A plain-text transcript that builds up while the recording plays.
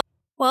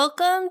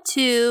Welcome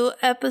to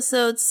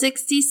episode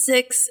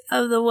 66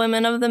 of the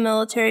Women of the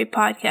Military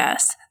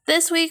podcast.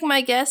 This week,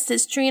 my guest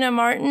is Trina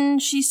Martin.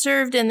 She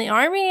served in the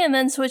Army and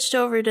then switched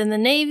over to the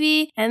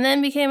Navy and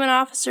then became an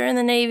officer in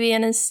the Navy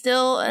and is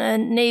still a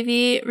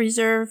Navy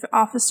Reserve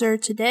officer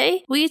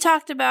today. We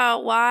talked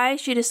about why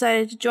she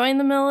decided to join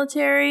the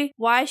military,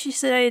 why she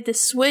decided to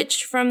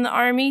switch from the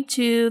Army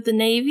to the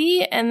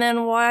Navy, and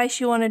then why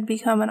she wanted to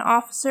become an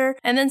officer,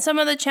 and then some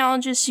of the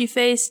challenges she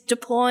faced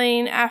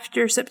deploying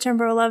after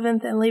September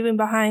 11th and leaving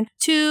behind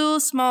 2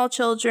 small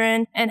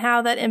children and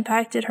how that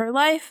impacted her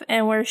life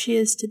and where she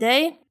is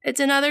today. It's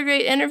another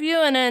great interview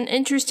and an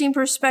interesting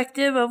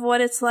perspective of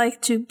what it's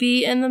like to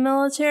be in the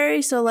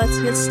military, so let's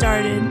get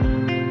started.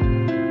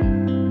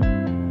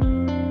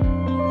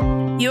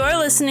 You are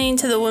listening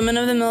to the Women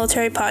of the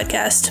Military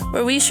podcast,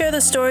 where we share the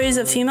stories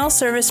of female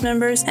service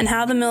members and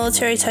how the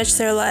military touched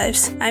their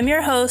lives. I'm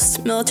your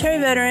host, military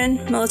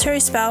veteran, military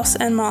spouse,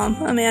 and mom,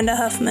 Amanda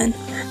Huffman.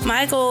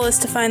 My goal is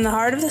to find the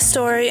heart of the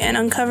story and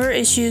uncover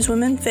issues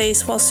women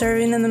face while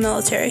serving in the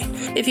military.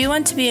 If you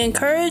want to be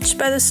encouraged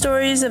by the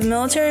stories of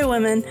military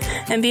women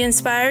and be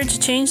inspired to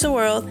change the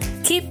world,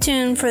 keep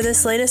tuned for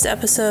this latest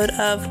episode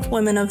of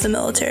Women of the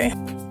Military.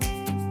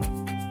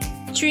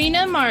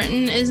 Trina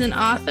Martin is an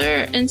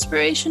author,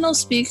 inspirational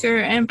speaker,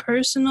 and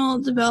personal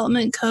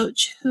development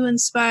coach who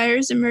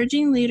inspires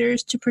emerging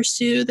leaders to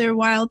pursue their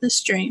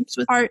wildest dreams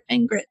with heart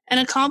and grit. An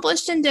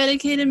accomplished and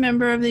dedicated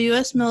member of the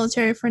U.S.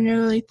 military for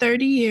nearly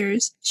 30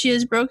 years, she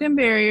has broken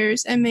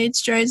barriers and made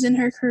strides in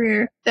her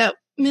career that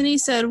many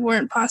said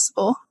weren't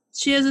possible.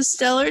 She has a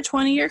stellar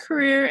 20-year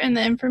career in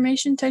the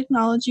information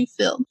technology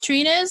field.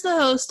 Trina is the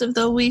host of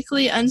the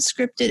weekly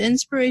unscripted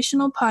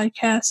inspirational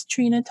podcast,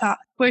 Trina Talk,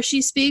 where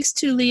she speaks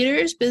to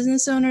leaders,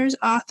 business owners,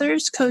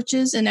 authors,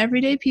 coaches, and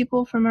everyday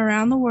people from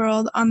around the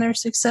world on their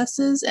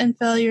successes and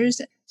failures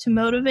to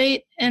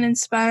motivate and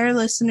inspire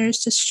listeners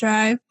to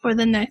strive for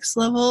the next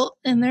level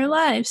in their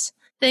lives.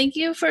 Thank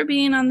you for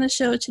being on the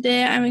show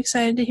today. I'm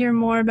excited to hear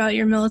more about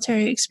your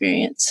military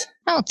experience.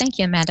 Oh, thank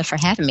you, Amanda, for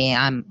having me.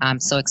 I'm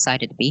so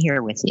excited to be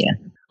here with you.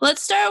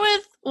 Let's start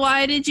with,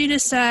 why did you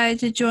decide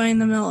to join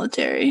the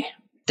military?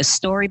 The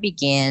story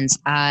begins,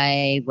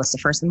 I was the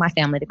first in my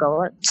family to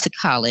go to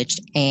college,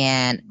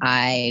 and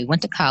I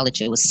went to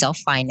college. It was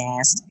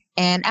self-financed.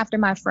 And after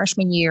my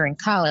freshman year in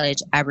college,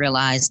 I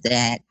realized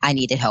that I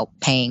needed help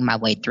paying my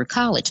way through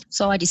college.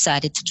 So I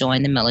decided to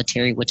join the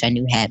military, which I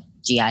knew had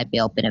GI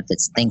Bill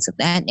benefits, things of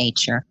that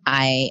nature.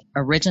 I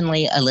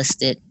originally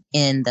enlisted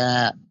in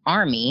the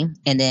Army,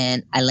 and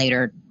then I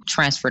later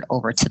transferred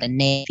over to the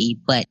Navy.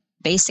 But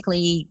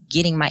basically,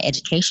 getting my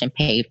education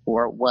paid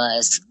for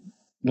was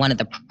one of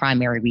the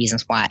primary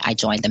reasons why I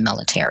joined the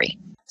military.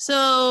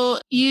 So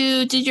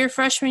you did your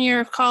freshman year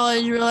of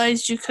college,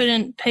 realized you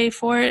couldn't pay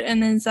for it,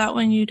 and then is that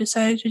when you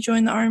decided to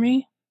join the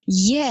Army?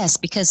 Yes,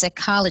 because at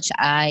college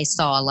I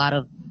saw a lot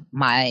of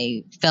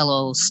my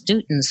fellow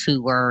students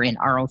who were in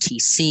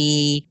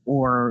ROTC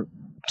or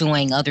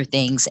doing other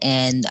things,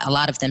 and a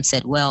lot of them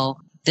said, well,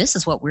 this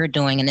is what we're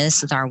doing, and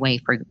this is our way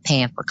for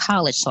paying for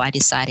college. So I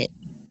decided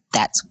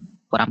that's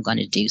what I'm going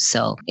to do.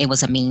 So it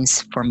was a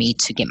means for me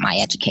to get my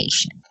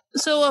education.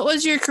 So what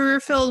was your career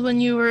field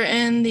when you were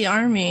in the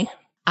Army?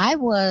 I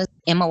was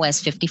MOS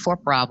 54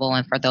 Bravo,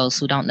 and for those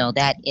who don't know,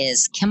 that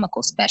is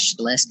chemical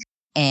specialist.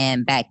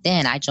 And back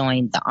then, I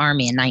joined the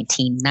Army in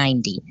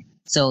 1990.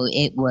 So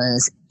it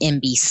was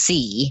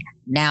NBC.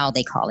 Now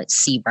they call it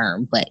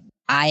CBRN, but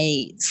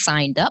I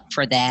signed up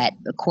for that.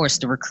 Of course,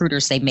 the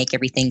recruiters, they make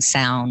everything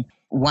sound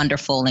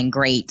wonderful and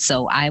great.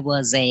 So I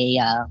was a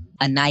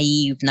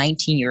naive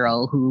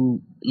 19-year-old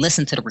who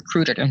listened to the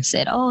recruiter and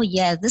said, oh,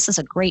 yeah, this is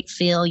a great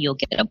field. You'll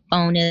get a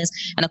bonus.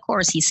 And of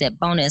course, he said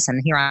bonus.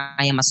 And here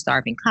I am, a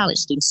starving college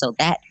student. So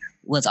that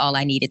was all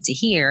I needed to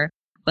hear.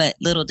 But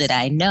little did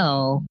I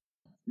know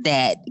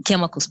that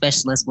chemical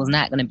specialist was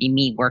not going to be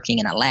me working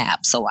in a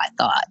lab. So I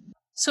thought.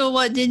 So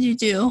what did you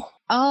do?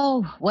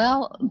 Oh,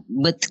 well,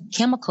 with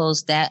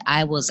chemicals, that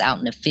I was out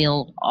in the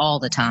field all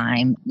the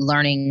time,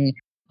 learning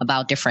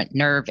about different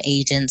nerve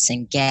agents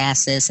and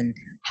gases and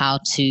how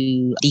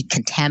to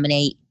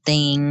decontaminate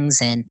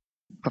things and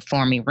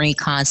performing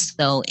recon.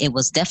 So it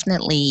was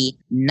definitely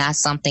not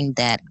something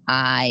that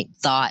I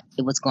thought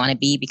it was going to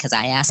be, because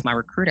I asked my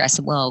recruiter, I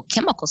said, well,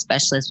 chemical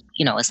specialist,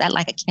 is that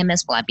like a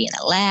chemist? Will I be in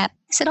a lab?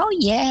 He said, oh,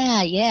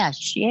 yeah,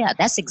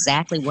 that's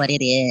exactly what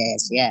it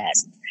is.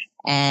 Yes.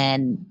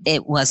 And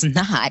it was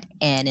not.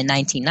 And in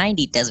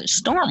 1990, Desert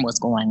Storm was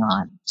going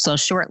on. So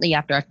shortly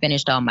after I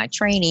finished all my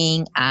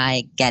training,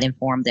 I got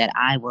informed that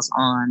I was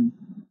on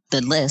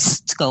the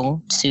list to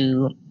go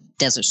to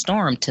Desert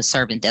Storm, to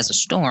serve in Desert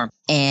Storm.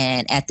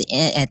 And at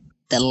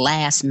the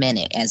last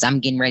minute, as I'm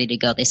getting ready to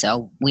go, they said,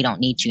 oh, we don't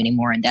need you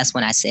anymore. And that's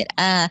when I said,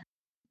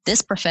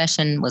 this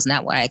profession was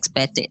not what I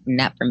expected,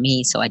 not for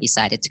me. So I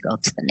decided to go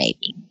to the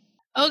Navy.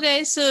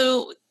 Okay,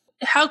 so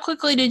how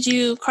quickly did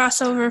you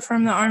cross over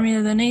from the Army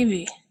to the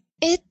Navy?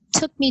 It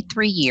took me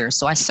 3 years.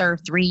 So I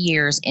served 3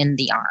 years in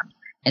the Army,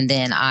 and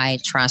then I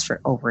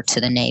transferred over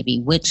to the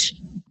Navy, which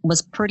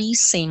was pretty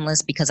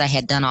seamless because I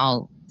had done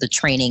all the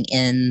training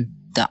in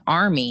the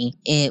Army,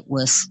 it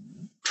was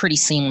pretty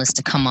seamless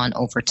to come on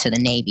over to the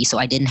Navy. So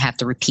I didn't have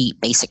to repeat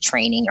basic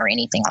training or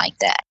anything like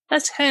that.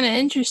 That's kind of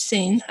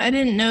interesting. I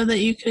didn't know that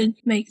you could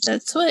make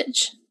that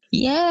switch.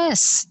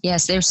 Yes.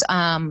 There's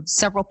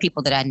several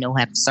people that I know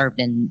have served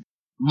in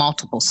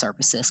multiple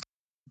services.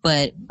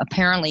 But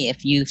apparently,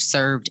 if you've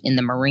served in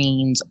the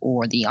Marines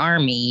or the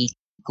Army,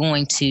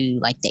 going to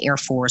like the Air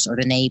Force or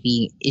the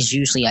Navy is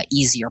usually an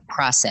easier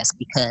process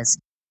because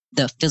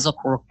the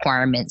physical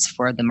requirements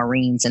for the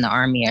Marines and the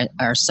Army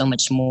are so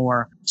much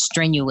more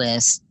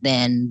strenuous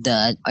than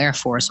the Air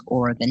Force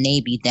or the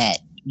Navy that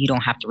you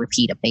don't have to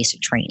repeat a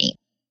basic training.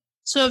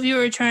 So if you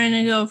were trying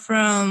to go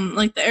from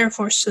like the Air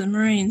Force to the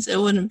Marines, it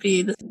wouldn't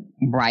be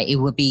Right. It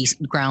would be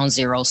ground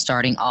zero,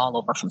 starting all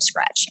over from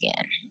scratch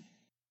again.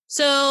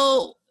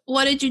 So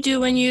what did you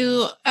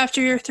do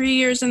after your 3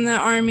 years in the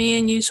Army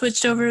and you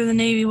switched over to the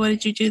Navy? What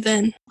did you do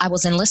then? I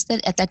was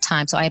enlisted at that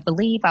time. So I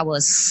believe I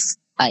was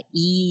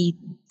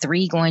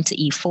E3 going to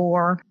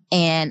E4,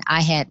 and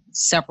I had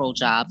several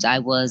jobs. I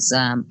was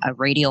a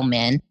radio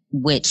man,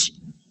 which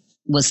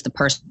was the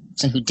person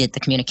who did the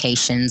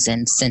communications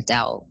and sent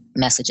out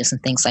messages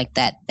and things like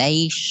that.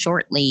 They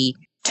shortly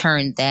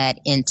turned that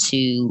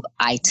into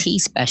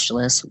IT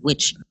specialist,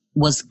 which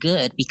was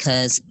good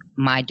because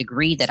my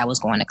degree that I was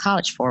going to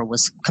college for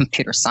was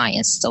computer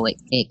science. So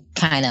it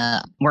kind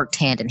of worked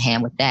hand in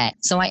hand with that.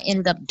 So I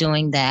ended up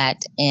doing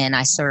that, and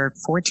I served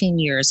 14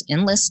 years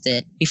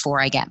enlisted before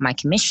I got my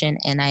commission,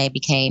 and I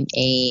became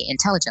a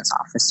intelligence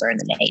officer in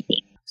the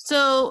Navy.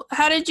 So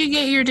how did you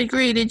get your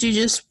degree? Did you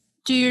just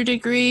do your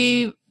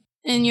degree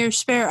in your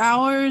spare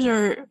hours,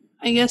 or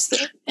I guess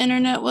the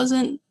internet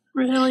wasn't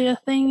really a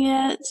thing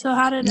yet? So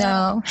how did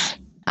No.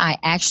 I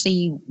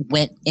actually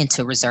went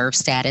into reserve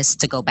status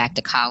to go back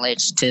to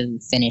college to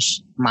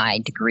finish my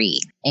degree.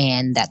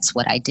 And that's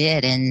what I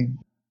did. And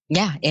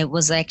yeah, it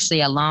was actually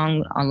a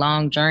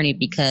long journey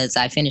because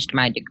I finished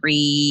my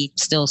degree,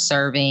 still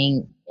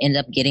serving, ended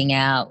up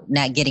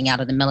not getting out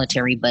of the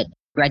military, but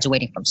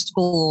graduating from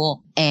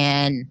school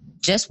and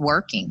just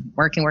working.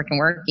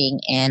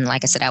 And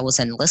like I said, I was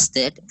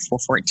enlisted for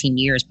 14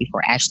 years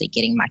before actually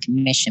getting my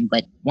commission.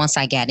 But once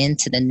I got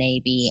into the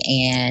Navy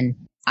and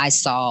I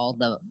saw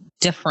the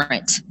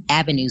different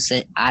avenues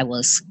that I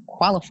was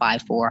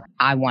qualified for,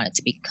 I wanted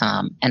to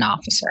become an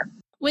officer.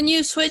 When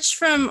you switched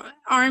from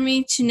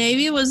Army to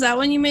Navy, was that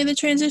when you made the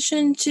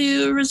transition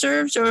to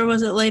reserves, or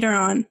was it later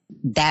on?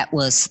 That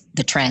was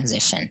the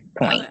transition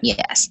point, okay.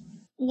 Yes.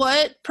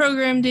 What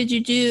program did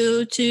you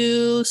do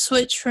to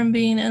switch from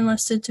being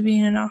enlisted to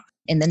being an officer?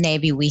 In the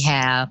Navy, we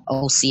have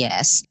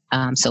OCS.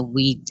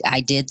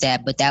 I did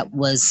that, but that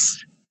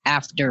was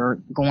after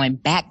going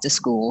back to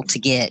school to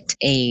get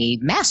a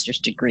master's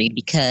degree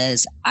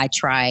because I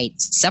tried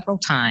several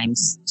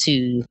times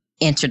to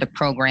enter the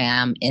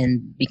program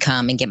and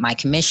get my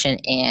commission,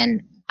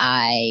 and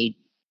I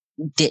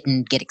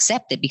didn't get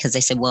accepted because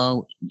they said,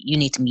 well, you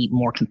need to be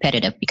more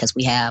competitive because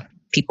we have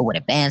people with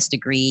advanced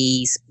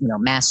degrees,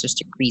 master's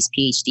degrees,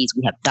 PhDs,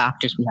 we have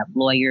doctors, we have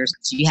lawyers.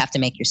 So you have to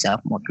make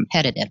yourself more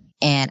competitive.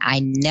 And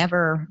I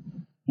never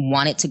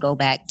wanted to go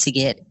back to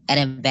get an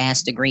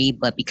advanced degree,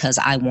 but because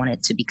I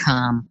wanted to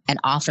become an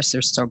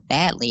officer so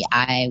badly,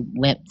 I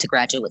went to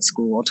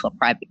a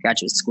private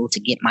graduate school to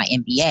get my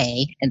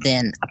MBA and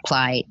then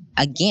applied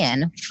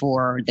again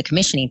for the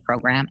commissioning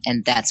program.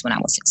 And that's when I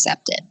was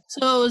accepted.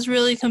 So it was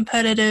really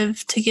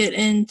competitive to get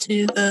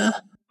into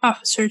the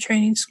officer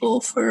training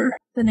school for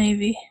the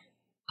Navy.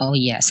 Oh,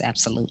 yes,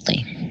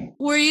 absolutely.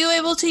 Were you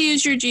able to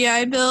use your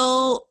GI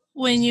Bill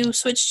when you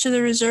switched to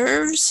the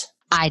reserves?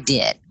 I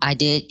did. I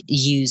did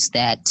use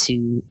that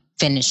to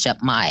finish up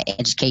my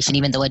education.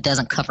 Even though it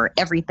doesn't cover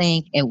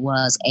everything, it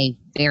was a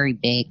very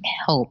big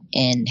help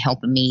in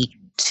helping me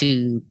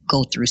to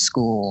go through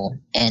school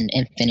and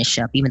finish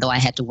up. Even though I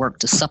had to work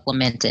to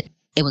supplement it,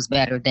 it was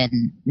better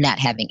than not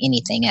having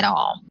anything at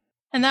all.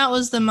 And that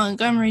was the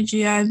Montgomery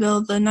GI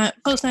Bill. The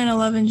post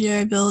 9/11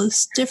 GI Bill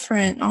is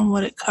different on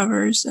what it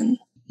covers. And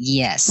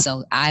yes,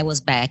 so I was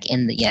back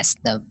in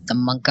the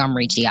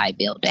Montgomery GI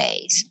Bill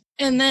days.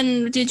 And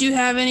then did you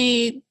have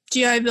any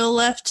GI Bill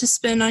left to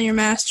spend on your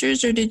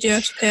master's, or did you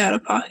have to pay out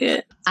of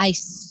pocket? I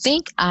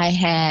think I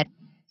had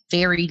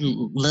very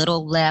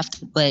little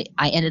left, but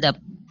I ended up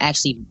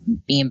actually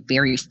being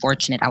very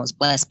fortunate. I was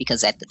blessed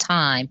because at the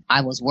time I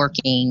was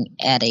working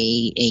at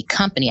a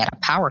company, at a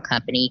power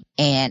company.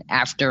 And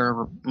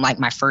after like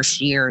my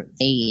first year,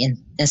 they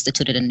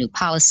instituted a new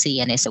policy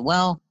and they said,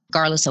 well,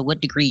 regardless of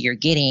what degree you're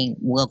getting,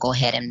 we'll go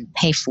ahead and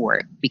pay for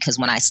it. Because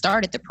when I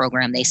started the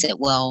program, they said,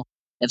 well,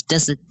 if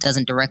this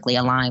doesn't directly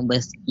align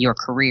with your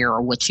career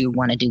or what you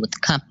want to do with the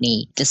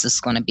company, this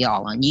is going to be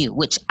all on you,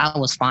 which I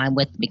was fine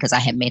with because I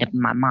had made up in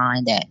my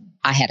mind that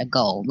I had a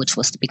goal, which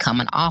was to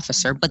become an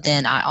officer. But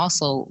then I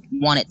also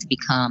wanted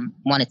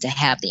to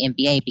have the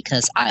MBA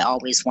because I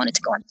always wanted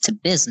to go into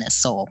business.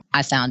 So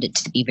I found it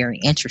to be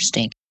very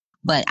interesting.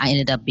 But I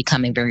ended up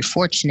becoming very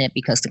fortunate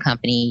because the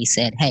company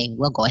said, hey,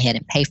 we'll go ahead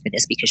and pay for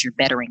this because you're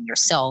bettering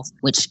yourself,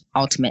 which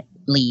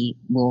ultimately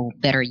will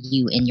better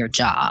you in your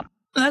job.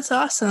 That's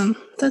awesome.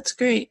 That's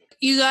great.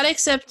 you got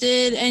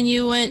accepted and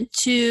you went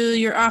to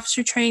your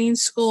officer training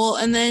school,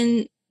 and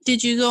then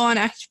did you go on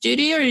active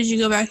duty or did you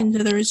go back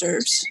into the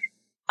reserves?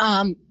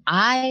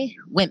 I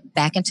went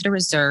back into the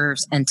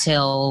reserves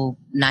until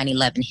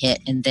 9/11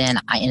 hit, and then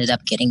I ended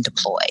up getting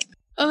deployed.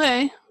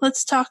 Okay,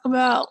 let's talk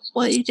about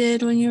what you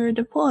did when you were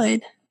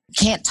deployed.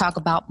 Can't talk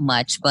about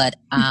much, but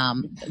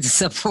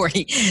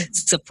supporting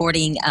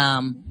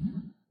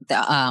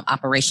the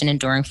Operation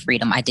Enduring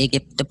Freedom, I did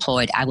get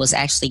deployed. I was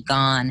actually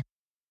gone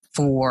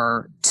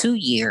for 2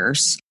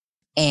 years,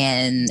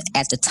 and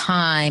at the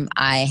time,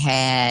 I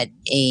had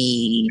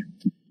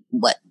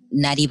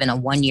not even a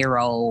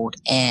 1-year-old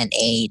and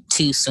a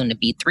 2, soon to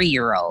be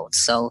 3-year-old.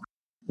 So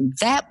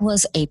that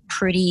was a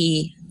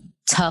pretty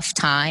tough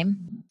time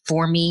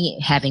for me,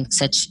 having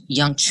such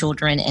young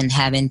children and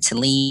having to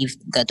leave.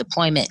 The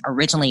deployment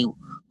originally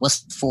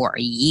was for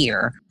a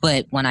year,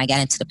 but when I got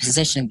into the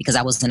position, because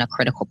I was in a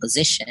critical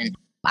position,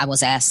 I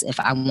was asked if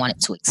I wanted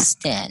to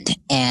extend.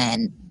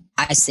 And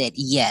I said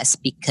yes,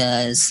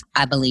 because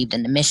I believed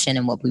in the mission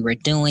and what we were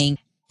doing.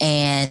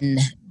 And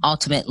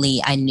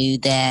ultimately, I knew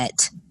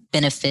that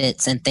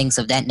benefits and things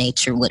of that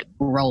nature would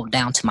roll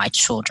down to my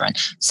children.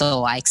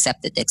 So I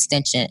accepted the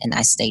extension and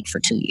I stayed for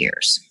 2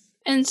 years.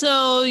 And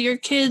so your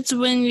kids,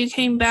 when you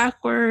came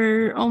back,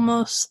 were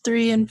almost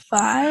 3 and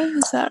 5.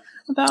 Is that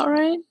about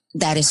right?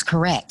 That is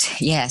correct.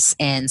 Yes.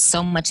 And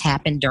so much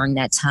happened during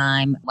that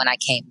time. When I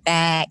came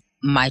back,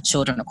 my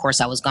children, of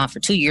course, I was gone for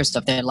 2 years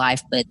of their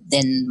life, but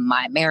then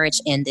my marriage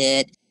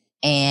ended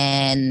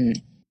and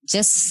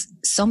just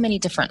so many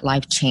different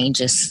life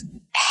changes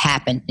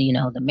happened. You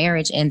know, the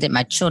marriage ended.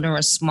 My children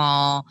were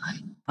small.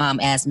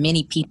 As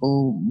many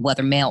people,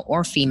 whether male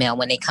or female,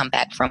 when they come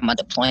back from a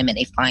deployment,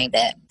 they find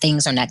that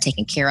things are not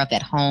taken care of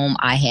at home.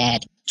 I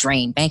had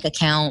drained bank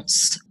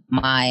accounts.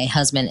 My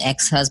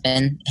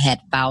ex-husband, had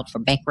filed for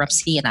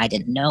bankruptcy and I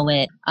didn't know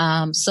it.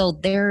 So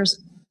there's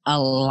a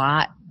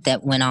lot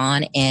that went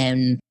on.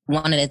 And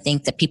one of the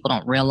things that people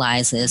don't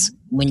realize is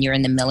when you're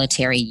in the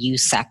military, you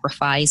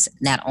sacrifice.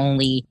 Not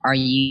only are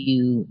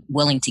you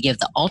willing to give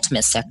the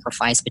ultimate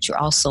sacrifice, but you're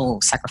also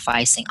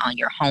sacrificing on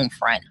your home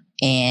front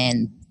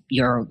and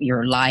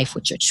your life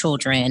with your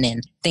children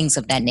and things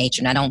of that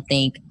nature. And I don't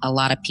think a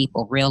lot of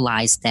people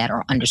realize that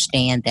or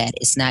understand that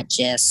it's not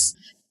just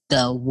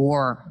the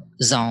war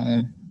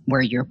zone where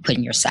you're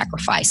putting your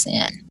sacrifice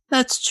in.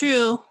 That's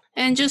true.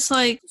 And just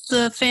like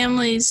the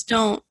families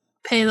don't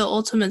pay the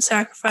ultimate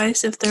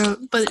sacrifice if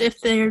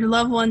their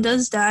loved one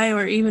does die,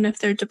 or even if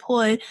they're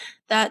deployed,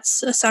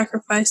 that's a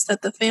sacrifice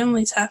that the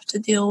families have to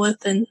deal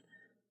with and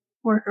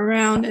work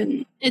around.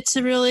 And it's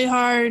really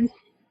hard.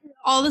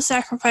 All the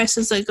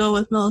sacrifices that go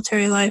with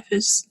military life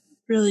is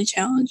really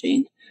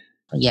challenging.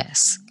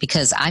 Yes,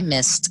 because I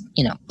missed,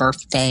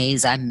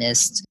 birthdays. I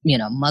missed,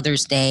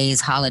 Mother's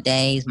Days,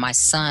 holidays. My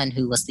son,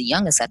 who was the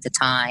youngest at the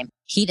time,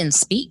 he didn't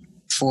speak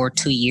for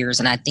 2 years.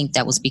 And I think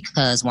that was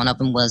because one of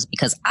them was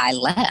because I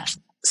left.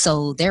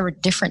 So there were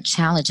different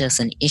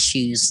challenges and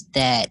issues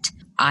that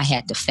I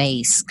had to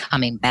face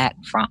coming back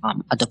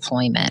from a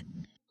deployment.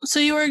 So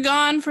you were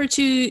gone for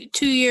two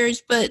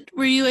years, but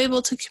were you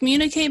able to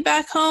communicate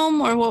back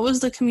home, or what was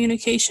the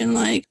communication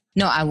like?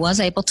 No, I was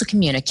able to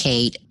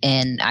communicate,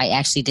 and I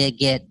actually did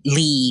get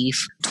leave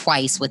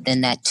twice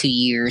within that 2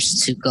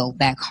 years to go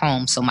back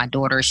home. So my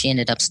daughter, she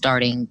ended up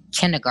starting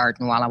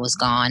kindergarten while I was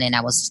gone, and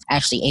I was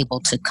actually able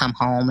to come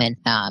home and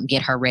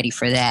get her ready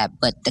for that.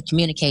 But the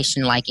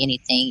communication, like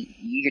anything,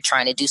 you're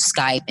trying to do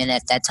Skype, and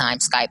at that time,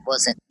 Skype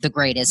wasn't the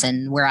greatest,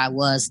 and where I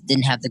was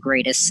didn't have the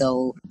greatest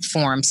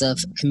forms of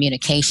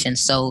communication.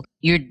 So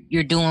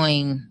you're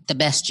doing the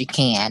best you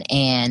can,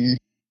 and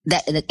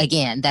that,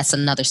 again, that's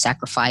another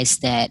sacrifice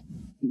that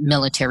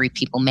military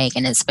people make.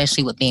 And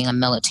especially with being a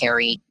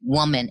military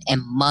woman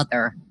and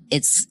mother,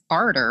 it's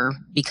harder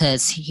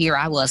because here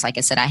I was, like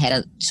I said, I had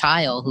a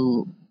child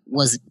who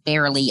was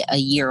barely a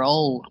year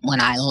old when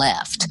I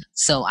left.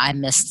 So I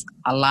missed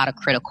a lot of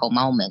critical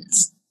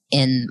moments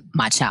in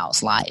my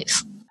child's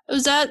life.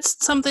 Was that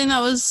something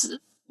that was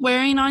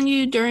wearing on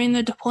you during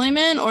the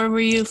deployment, or were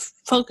you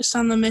focused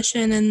on the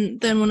mission and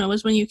then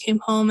when you came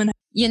home? And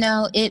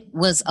it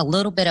was a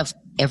little bit of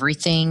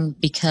everything,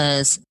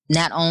 because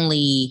not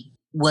only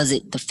was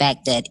it the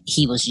fact that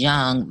he was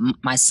young,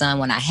 my son,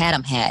 when I had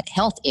him, had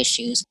health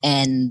issues.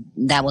 And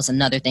that was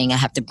another thing I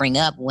have to bring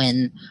up.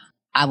 When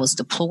I was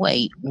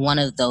deployed, one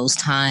of those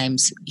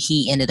times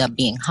he ended up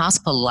being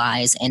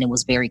hospitalized and it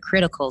was very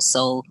critical.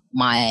 So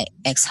my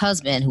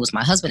ex-husband, who was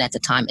my husband at the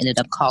time, ended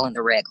up calling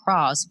the Red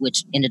Cross,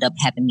 which ended up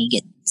having me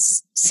get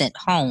sent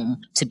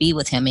home to be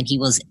with him. And he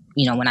was,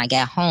 when I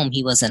got home,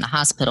 he was in the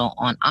hospital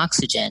on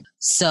oxygen.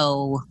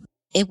 So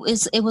it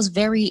was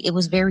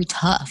very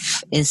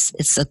tough.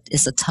 It's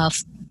a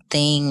tough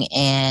thing.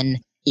 And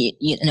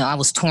I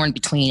was torn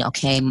between,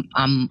 okay,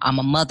 I'm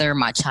a mother,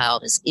 my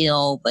child is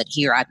ill, but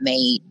here I've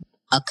made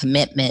a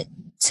commitment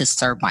to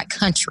serve my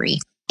country.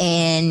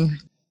 And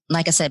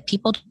like I said,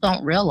 people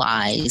don't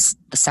realize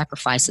the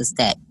sacrifices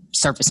that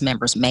service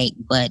members make.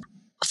 But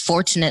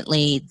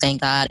fortunately,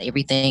 thank God,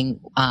 everything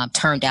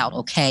turned out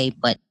okay.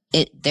 But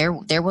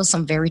there was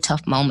some very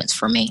tough moments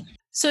for me.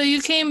 So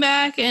you came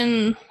back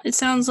and it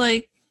sounds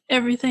like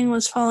everything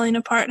was falling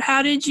apart.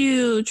 How did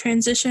you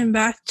transition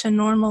back to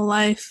normal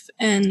life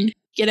and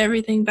get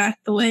everything back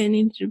the way it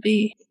needed to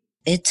be?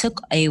 It took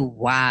a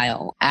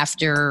while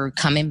after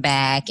coming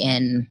back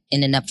and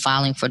ended up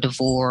filing for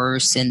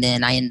divorce. And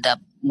then I ended up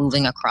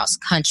moving across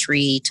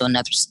country to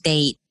another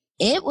state.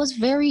 It was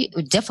very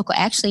difficult.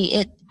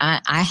 Actually,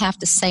 I have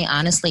to say,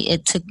 honestly,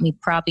 it took me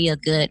probably a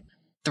good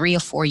 3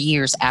 or 4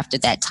 years after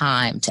that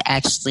time to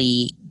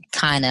actually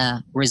kind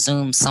of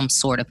resume some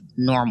sort of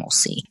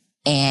normalcy.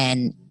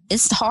 And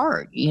it's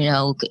hard,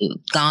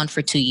 gone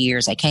for 2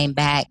 years. I came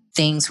back.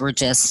 Things were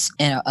just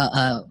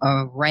a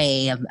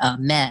array of a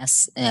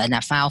mess. And I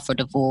filed for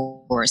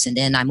divorce. And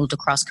then I moved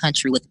across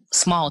country with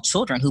small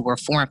children who were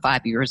 4 and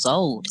 5 years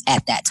old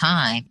at that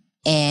time.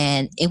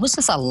 And it was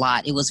just a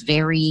lot. It was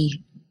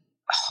very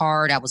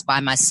hard. I was by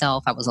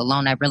myself. I was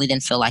alone. I really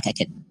didn't feel like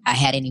I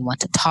had anyone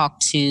to talk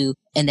to.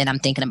 And then I'm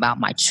thinking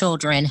about my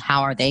children.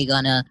 How are they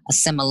going to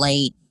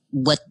assimilate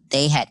what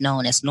they had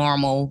known as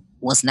normal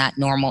was not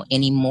normal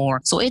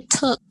anymore? So it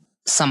took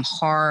some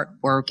hard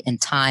work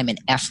and time and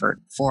effort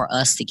for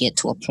us to get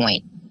to a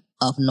point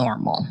of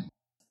normal.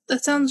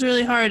 That sounds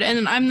really hard.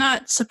 And I'm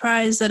not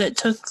surprised that it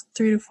took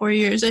 3 to 4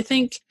 years. I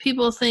think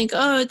people think,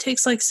 oh, it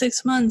takes like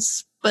 6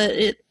 months, but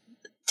it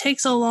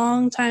takes a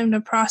long time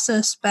to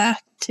process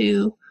back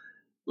to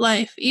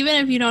life, even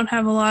if you don't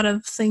have a lot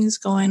of things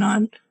going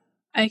on.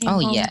 I came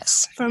home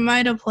from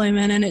my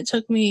deployment and it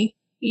took me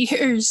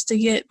years to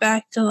get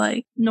back to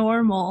like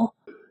normal.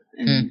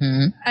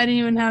 And I didn't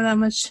even have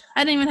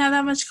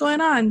that much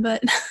going on,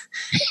 but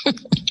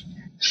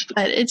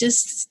but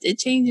it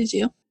changes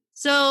you.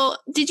 So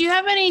did you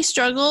have any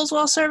struggles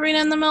while serving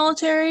in the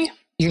military?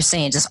 You're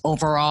saying just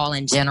overall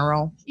in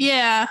general?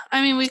 Yeah.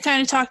 I mean, we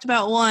kind of talked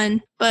about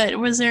one, but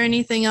was there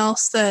anything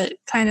else that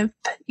kind of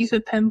you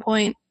could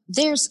pinpoint?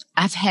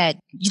 I've had,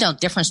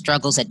 different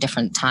struggles at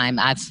different time.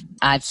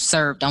 I've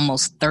served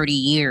almost 30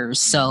 years.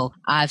 So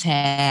I've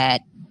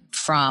had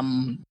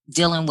from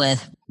dealing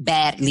with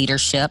bad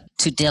leadership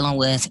to dealing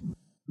with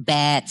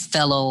bad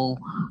fellow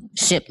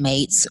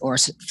shipmates or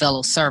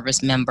fellow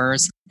service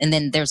members. And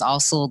then there's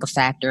also the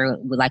factor,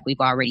 like we've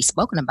already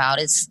spoken about,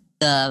 is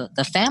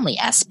the family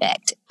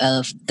aspect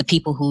of the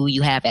people who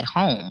you have at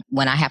home.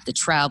 When I have to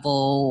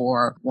travel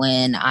or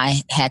when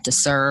I had to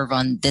serve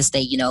on this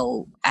day,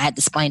 I had to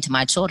explain to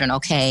my children,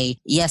 okay,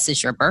 yes,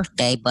 it's your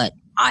birthday, but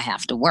I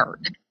have to work.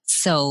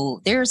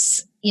 So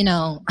there's,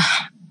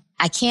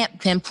 I can't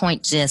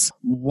pinpoint just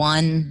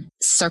one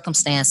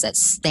circumstance that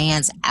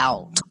stands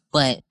out,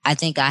 but I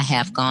think I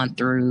have gone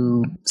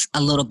through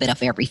a little bit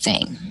of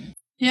everything.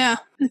 Yeah,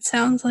 it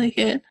sounds like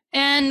it.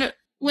 And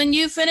when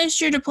you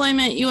finished your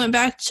deployment, you went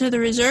back to the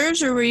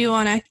reserves or were you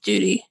on active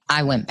duty?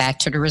 I went back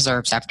to the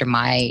reserves. After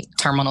my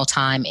terminal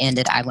time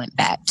ended, I went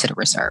back to the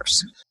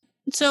reserves.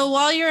 So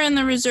while you're in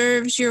the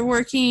reserves, you're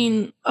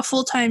working a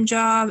full-time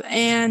job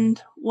and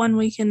 1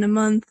 weekend a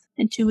month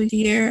and 2 weeks a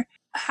year.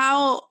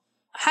 How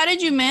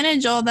did you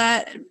manage all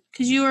that?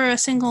 Because you were a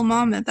single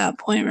mom at that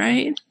point,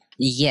 right?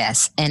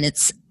 Yes. And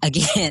it's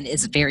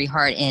very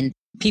hard. And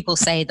people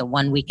say the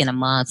 1 week in a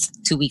month,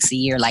 2 weeks a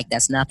year, like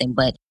that's nothing.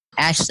 But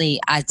actually,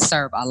 I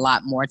serve a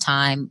lot more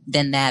time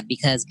than that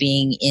because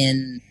being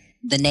in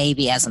the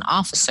Navy as an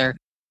officer,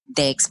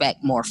 they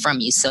expect more from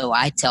you. So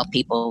I tell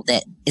people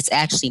that it's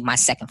actually my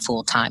second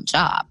full-time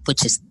job,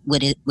 which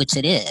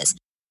it is.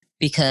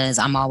 Because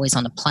I'm always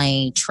on the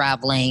plane,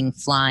 traveling,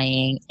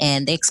 flying,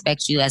 and they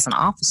expect you as an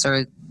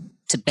officer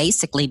to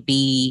basically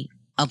be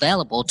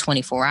available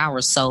 24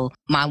 hours. So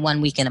my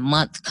 1 week in a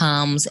month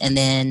comes, and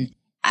then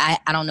I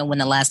don't know when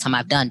the last time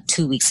I've done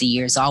 2 weeks a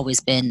year. It's always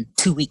been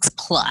 2 weeks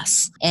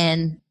plus.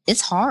 And it's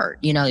hard.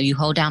 You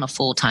hold down a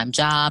full-time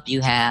job,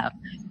 you have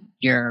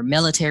your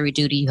military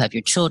duty, you have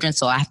your children.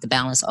 So I have to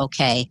balance,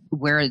 okay,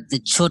 where are the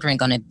children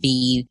going to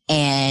be?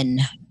 And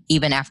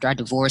even after I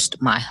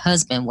divorced my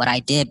husband, what I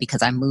did,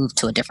 because I moved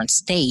to a different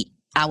state,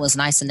 I was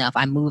nice enough.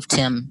 I moved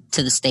him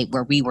to the state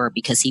where we were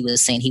because he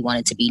was saying he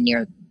wanted to be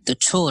near the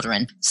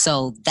children.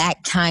 So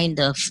that kind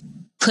of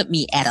put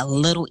me at a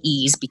little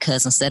ease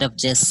because instead of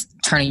just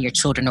turning your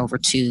children over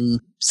to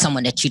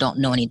someone that you don't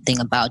know anything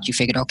about, you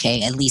figured,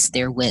 okay, at least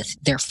they're with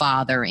their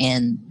father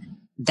and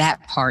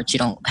that part you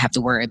don't have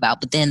to worry about.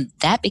 But then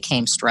that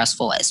became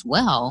stressful as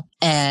well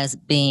as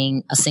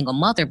being a single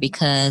mother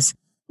because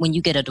when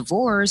you get a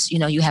divorce,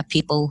 you have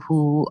people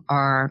who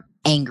are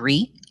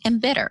angry and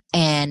bitter.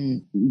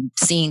 And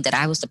seeing that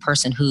I was the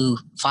person who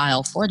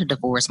filed for the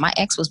divorce, my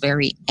ex was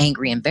very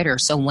angry and bitter.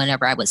 So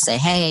whenever I would say,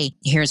 hey,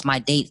 here's my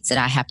dates that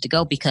I have to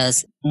go,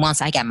 because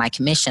once I got my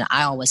commission,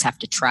 I always have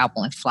to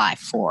travel and fly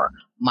for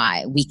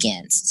my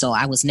weekends. So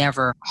I was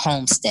never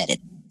homesteaded.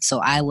 So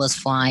I was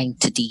flying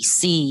to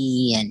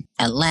DC and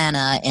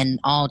Atlanta and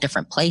all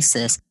different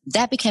places.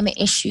 That became an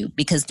issue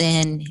because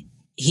then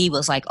he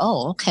was like,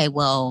 oh, okay,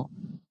 well,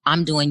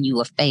 I'm doing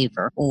you a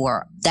favor,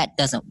 or that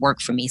doesn't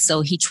work for me.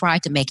 So he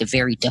tried to make it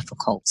very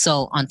difficult.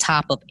 So on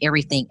top of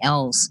everything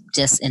else,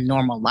 just in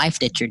normal life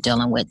that you're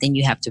dealing with, then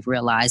you have to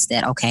realize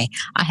that, okay,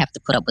 I have to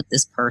put up with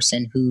this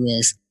person who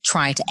is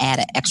trying to add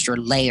an extra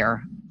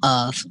layer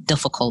of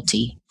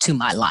difficulty to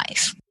my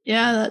life.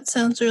 Yeah, that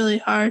sounds really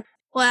hard.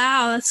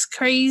 Wow, that's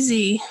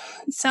crazy.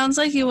 It sounds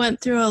like you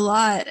went through a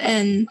lot,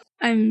 and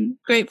I'm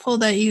grateful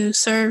that you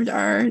served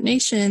our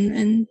nation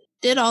and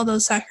did all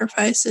those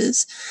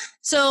sacrifices.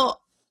 So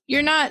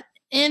you're not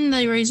in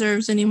the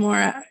reserves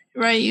anymore,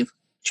 right? You've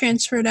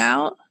transferred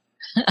out?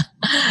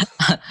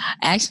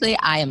 Actually,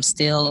 I am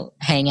still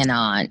hanging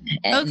on.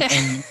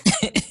 Okay.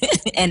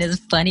 And it's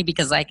funny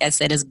because, like I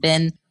said, it's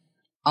been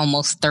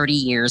almost 30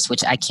 years,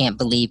 which I can't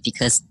believe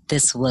because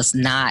this was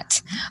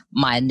not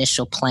my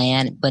initial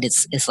plan. But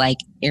it's like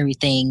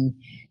everything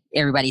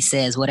everybody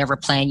says, whatever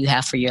plan you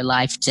have for your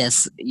life,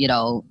 just,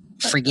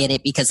 forget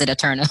it because it'll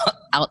turn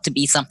out to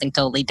be something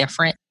totally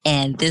different.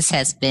 And this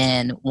has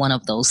been one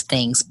of those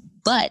things.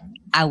 But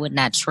I would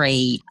not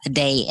trade a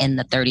day in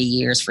the 30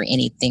 years for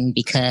anything,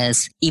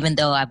 because even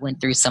though I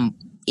went through some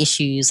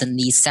issues and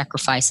these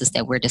sacrifices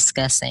that we're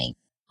discussing,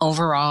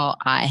 overall,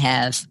 I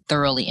have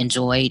thoroughly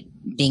enjoyed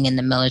being in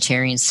the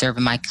military and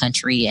serving my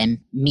country and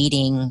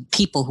meeting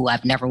people who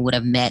I've never would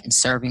have met and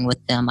serving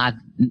with them.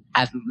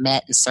 I've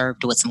met and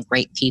served with some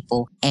great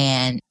people,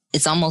 and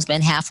it's almost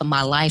been half of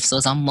my life. So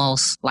it's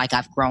almost like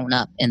I've grown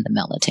up in the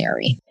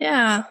military.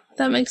 Yeah,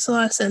 that makes a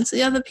lot of sense.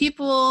 Yeah, the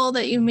people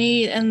that you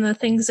meet and the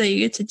things that you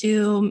get to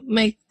do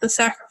make the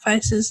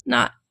sacrifices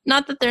not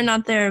that they're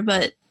not there,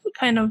 but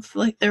kind of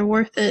like they're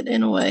worth it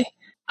in a way.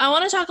 I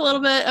want to talk a little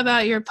bit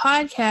about your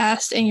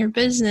podcast and your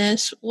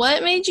business.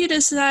 What made you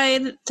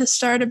decide to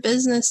start a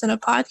business and a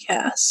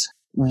podcast?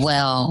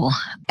 Well,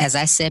 as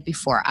I said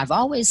before, I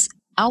always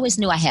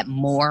knew I had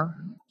more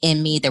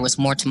in me. There was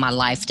more to my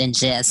life than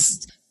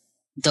just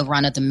the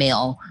run of the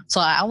mill. So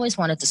I always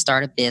wanted to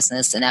start a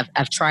business, and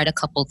I've tried a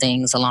couple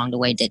things along the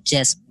way that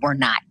just were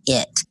not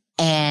it.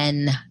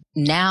 And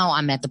now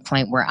I'm at the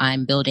point where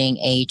I'm building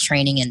a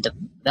training and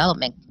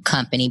development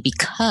company,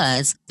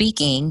 because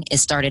it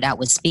started out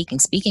with speaking.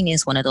 Speaking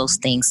is one of those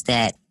things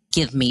that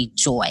give me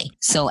joy.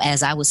 So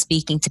as I was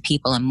speaking to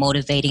people and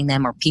motivating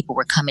them, or people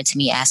were coming to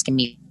me asking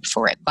me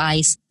for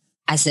advice,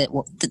 I said,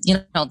 well,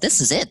 this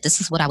is it. This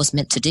is what I was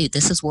meant to do.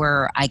 This is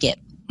where I get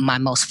my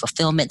most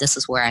fulfillment. This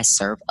is where I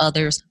serve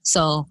others.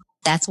 So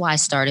that's why I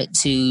started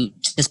to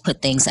just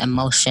put things in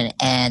motion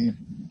and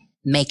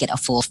make it a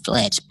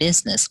full-fledged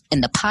business.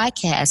 And the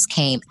podcast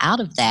came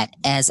out of that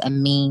as a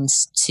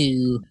means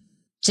to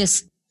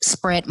just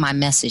spread my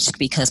message,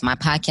 because my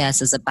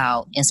podcast is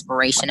about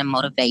inspiration and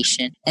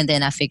motivation. And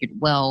then I figured,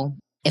 well,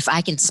 if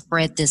I can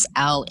spread this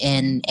out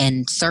and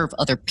serve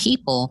other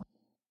people,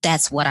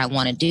 that's what I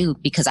want to do.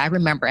 Because I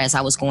remember as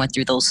I was going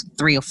through those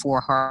 3 or 4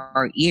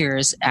 hard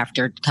years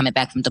after coming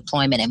back from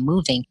deployment and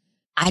moving,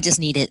 I just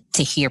needed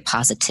to hear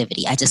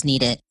positivity. I just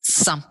needed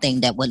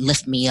something that would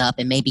lift me up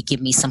and maybe give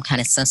me some kind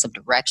of sense of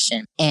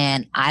direction.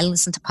 And I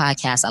listen to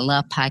podcasts. I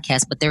love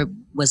podcasts, but there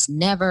was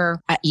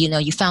never,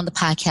 you found the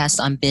podcast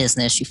on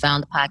business, you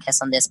found the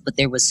podcast on this, but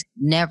there was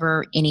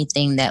never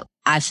anything that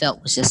I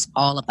felt was just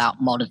all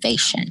about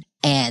motivation.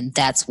 And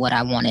that's what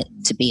I wanted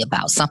to be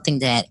about. Something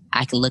that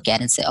I could look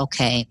at and say,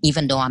 okay,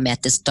 even though I'm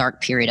at this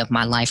dark period of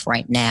my life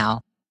right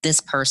now,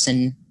 this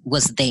person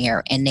was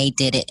there and they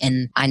did it,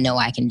 and I know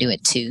I can do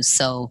it too.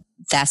 So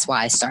that's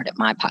why I started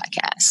my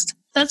podcast.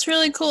 That's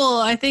really cool.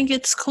 I think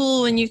it's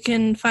cool when you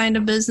can find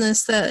a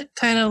business that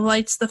kind of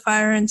lights the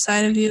fire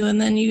inside of you,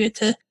 and then you get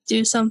to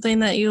do something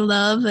that you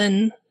love.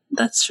 And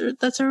that's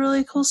a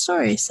really cool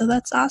story. So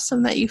that's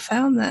awesome that you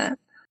found that.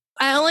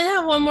 I only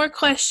have one more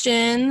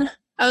question.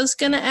 I was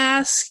going to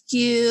ask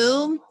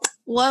you,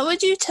 what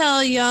would you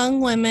tell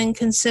young women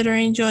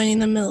considering joining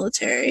the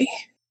military?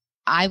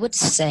 I would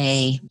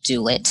say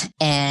do it.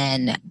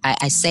 And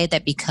I say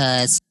that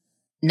because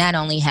not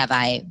only have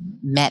I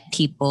met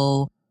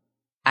people,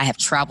 I have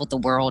traveled the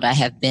world, I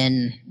have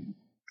been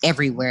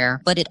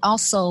everywhere, but it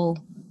also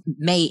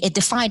it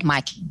defined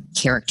my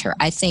character.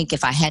 I think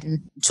if I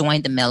hadn't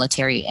joined the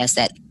military as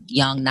that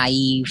young,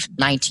 naive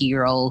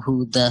 19-year-old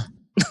who the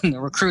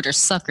recruiter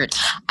suckered,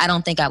 I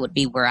don't think I would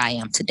be where I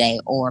am today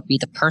or be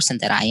the person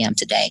that I am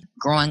today.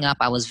 Growing up,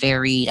 I was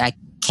I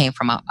came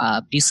from an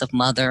abusive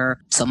mother,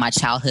 so my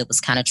childhood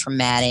was kind of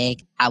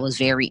traumatic. I was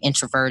very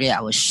introverted. I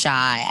was shy.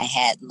 I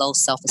had low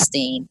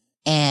self-esteem.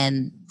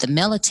 And the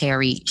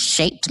military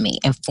shaped me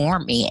and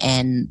formed me,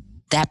 and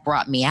that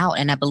brought me out.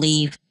 And I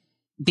believe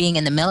being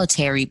in the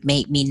military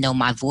made me know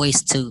my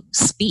voice to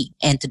speak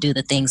and to do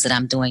the things that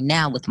I'm doing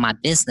now with my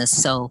business.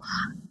 So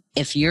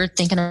if you're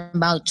thinking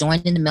about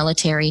joining the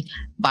military,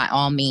 by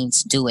all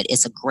means, do it.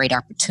 It's a great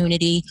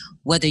opportunity.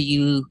 Whether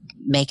you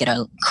make it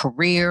a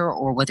career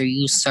or whether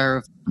you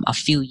serve a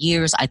few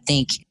years, I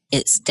think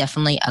it's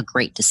definitely a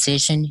great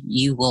decision.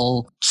 You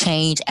will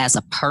change as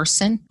a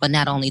person, but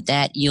not only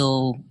that,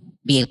 you'll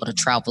be able to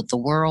travel the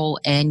world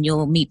and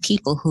you'll meet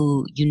people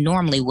who you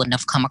normally wouldn't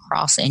have come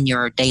across in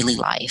your daily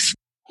life.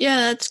 Yeah,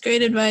 that's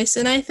great advice.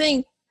 And I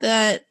think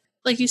that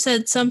like you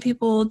said, some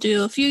people will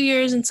do a few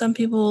years and some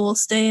people will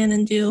stay in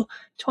and do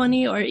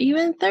 20 or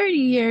even 30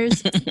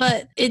 years.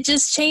 But it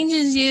just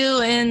changes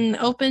you and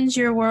opens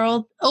your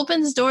world,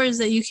 opens doors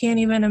that you can't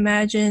even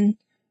imagine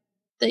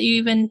that you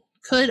even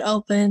could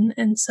open.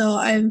 And so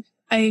I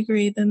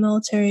agree. The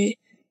military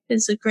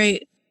is a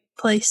great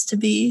place to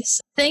be.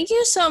 So thank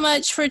you so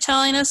much for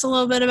telling us a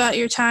little bit about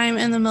your time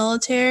in the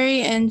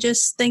military, and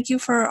just thank you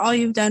for all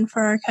you've done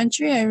for our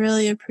country. I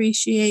really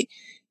appreciate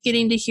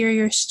getting to hear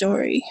your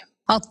story.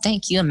 Oh,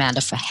 thank you,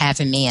 Amanda, for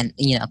having me. And,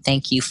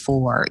 thank you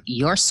for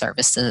your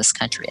service to this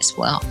country as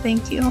well.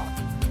 Thank you.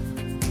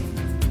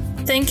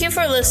 Thank you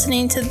for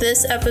listening to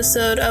this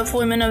episode of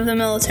Women of the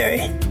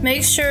Military.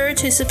 Make sure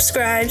to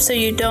subscribe so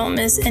you don't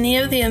miss any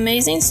of the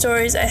amazing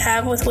stories I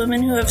have with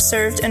women who have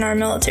served in our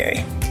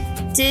military.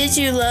 Did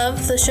you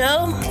love the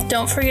show?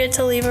 Don't forget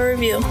to leave a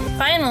review.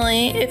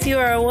 Finally, if you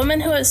are a woman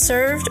who has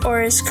served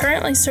or is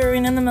currently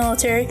serving in the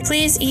military,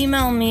 please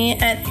email me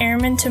at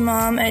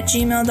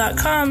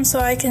airmantomom@gmail.com so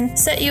I can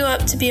set you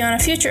up to be on a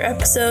future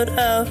episode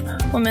of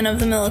Women of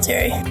the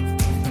Military.